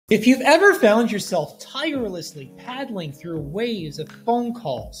If you've ever found yourself tirelessly paddling through waves of phone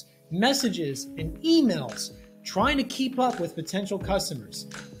calls, messages, and emails, trying to keep up with potential customers,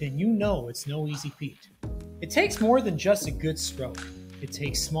 then you know it's no easy feat. It takes more than just a good stroke. It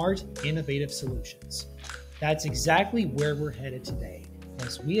takes smart, innovative solutions. That's exactly where we're headed today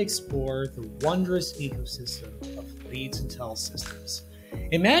as we explore the wondrous ecosystem of LeadsNtel systems.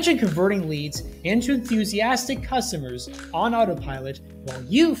 Imagine converting leads into enthusiastic customers on autopilot while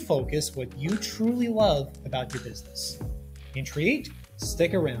you focus what you truly love about your business. Intrigued?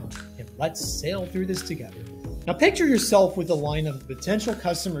 Stick around and let's sail through this together. Now picture yourself with a line of potential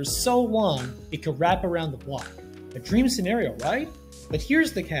customers so long it could wrap around the block. A dream scenario, right? But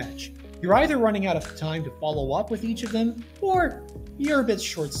here's the catch. You're either running out of time to follow up with each of them, or you're a bit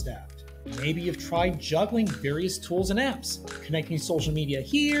short-staffed. Maybe you've tried juggling various tools and apps, connecting social media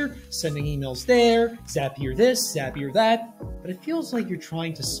here, sending emails there, Zapier this, Zapier that, but it feels like you're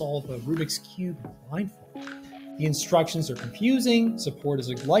trying to solve a Rubik's Cube blindfold. The instructions are confusing, support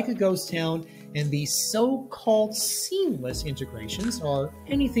is like a ghost town, and these so-called seamless integrations are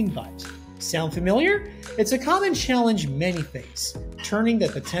anything but. Sound familiar? It's a common challenge many face, turning the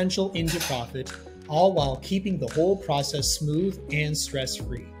potential into profit, all while keeping the whole process smooth and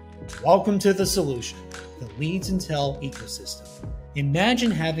stress-free. Welcome to the solution, the LeadsNtel ecosystem. Imagine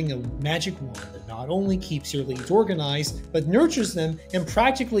having a magic wand that not only keeps your leads organized, but nurtures them and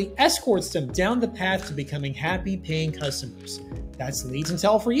practically escorts them down the path to becoming happy paying customers. That's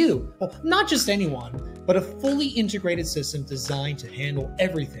LeadsNtel for you. Well, not just anyone, but a fully integrated system designed to handle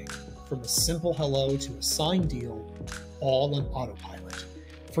everything from a simple hello to a signed deal, all on autopilot.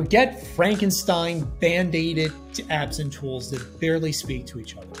 Forget Frankenstein band-aided apps and tools that barely speak to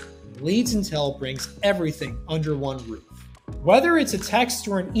each other. LeadsNtel brings everything under one roof. Whether it's a text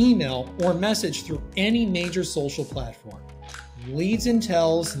or an email or message through any major social platform,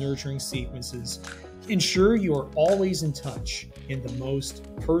 LeadsNtel's nurturing sequences ensure you are always in touch in the most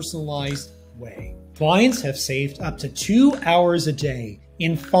personalized way. Clients have saved up to 2 hours a day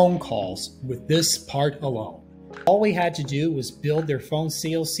in phone calls with this part alone. All we had to do was build their phone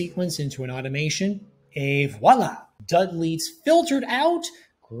sales sequence into an automation, et voila! Dud leads filtered out,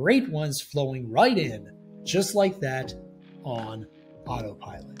 great ones flowing right in, just like that on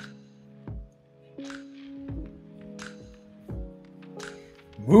autopilot.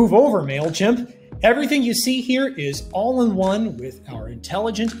 Move over, MailChimp. Everything you see here is all in one with our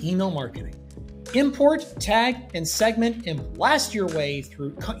intelligent email marketing. Import, tag, and segment and blast your way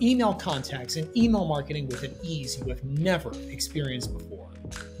through email contacts and email marketing with an ease you have never experienced before.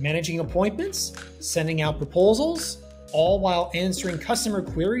 Managing appointments, sending out proposals, all while answering customer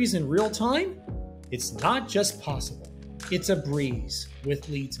queries in real time? It's not just possible, it's a breeze with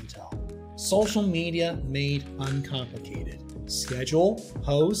LeadsNtel. Social media made uncomplicated. Schedule,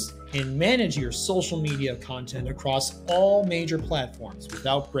 post, and manage your social media content across all major platforms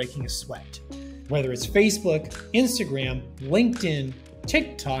without breaking a sweat. Whether it's Facebook, Instagram, LinkedIn,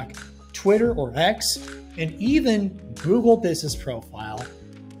 TikTok, Twitter or X, and even Google Business Profile,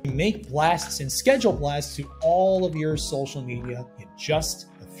 you make blasts and schedule blasts to all of your social media in just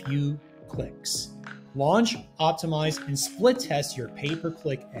a few clicks. Launch, optimize, and split test your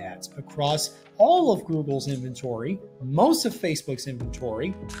pay-per-click ads across all of Google's inventory, most of Facebook's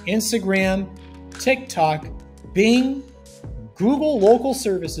inventory, Instagram, TikTok, Bing, Google local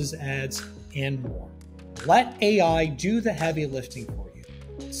services ads, and more. Let AI do the heavy lifting for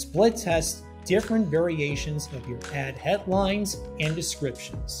you. Split test different variations of your ad headlines and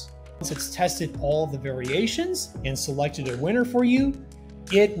descriptions. Once it's tested all the variations and selected a winner for you,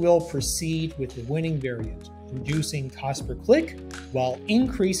 it will proceed with the winning variant, reducing cost per click while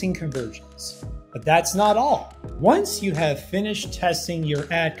increasing conversions. But that's not all. Once you have finished testing your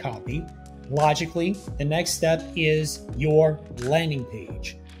ad copy, logically, the next step is your landing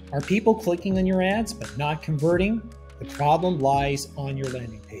page. Are people clicking on your ads but not converting? The problem lies on your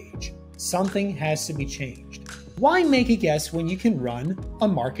landing page. Something has to be changed. Why make a guess when you can run a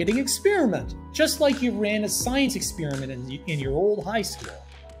marketing experiment, just like you ran a science experiment in your old high school?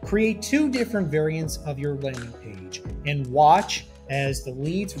 Create 2 different variants of your landing page and watch as the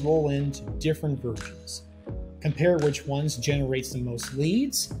leads roll into different versions. Compare which ones generates the most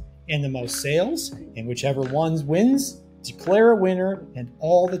leads and the most sales, and whichever ones wins, declare a winner, and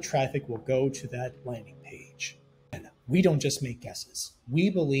all the traffic will go to that landing page. And we don't just make guesses. We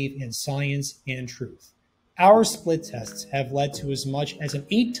believe in science and truth. Our split tests have led to as much as an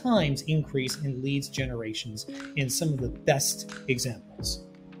 8 times increase in leads generations in some of the best examples.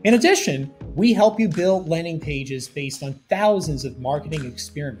 In addition, we help you build landing pages based on thousands of marketing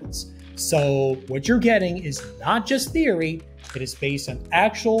experiments, So what you're getting is not just theory, it is based on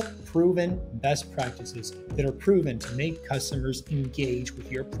actual proven best practices that are proven to make customers engage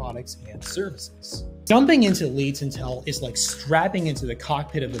with your products and services. Jumping into LeadsNtel is like strapping into the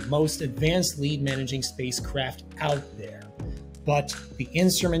cockpit of the most advanced lead managing spacecraft out there. But the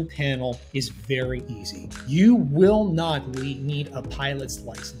instrument panel is very easy. You will not need a pilot's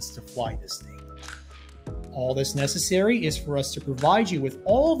license to fly this thing. All that's necessary is for us to provide you with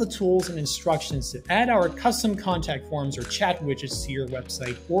all the tools and instructions to add our custom contact forms or chat widgets to your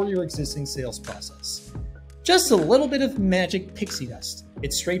website or your existing sales process. Just a little bit of magic pixie dust.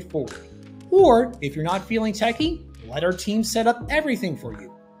 It's straightforward. Or if you're not feeling techie, let our team set up everything for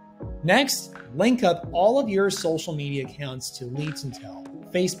you. Next, link up all of your social media accounts to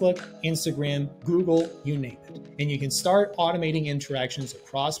LeadsNtel, Facebook, Instagram, Google, you name it. And you can start automating interactions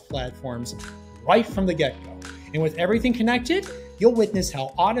across platforms right from the get-go. And with everything connected, you'll witness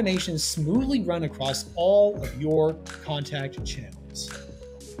how automations smoothly run across all of your contact channels.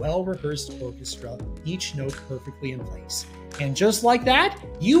 A well-rehearsed orchestra, each note perfectly in place. And just like that,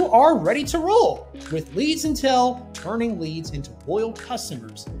 you are ready to roll. With LeadsNtel, turning leads into loyal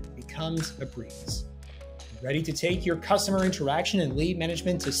customers becomes a breeze. Ready to take your customer interaction and lead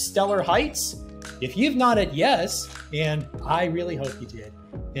management to stellar heights? If you've nodded yes, and I really hope you did,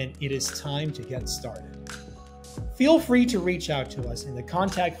 then it is time to get started. Feel free to reach out to us in the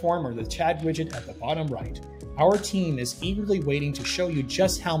contact form or the chat widget at the bottom right. Our team is eagerly waiting to show you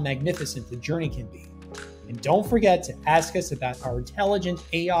just how magnificent the journey can be. And don't forget to ask us about our intelligent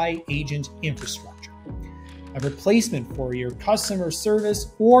AI agent infrastructure, a replacement for your customer service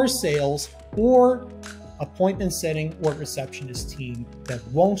or sales or appointment setting or receptionist team that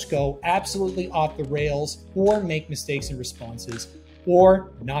won't go absolutely off the rails or make mistakes in responses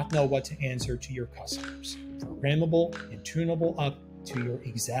or not know what to answer to your customers. Programmable and tunable up to your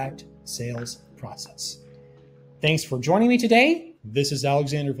exact sales process. Thanks for joining me today. This is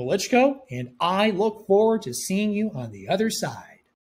Alexander Velichko, and I look forward to seeing you on the other side.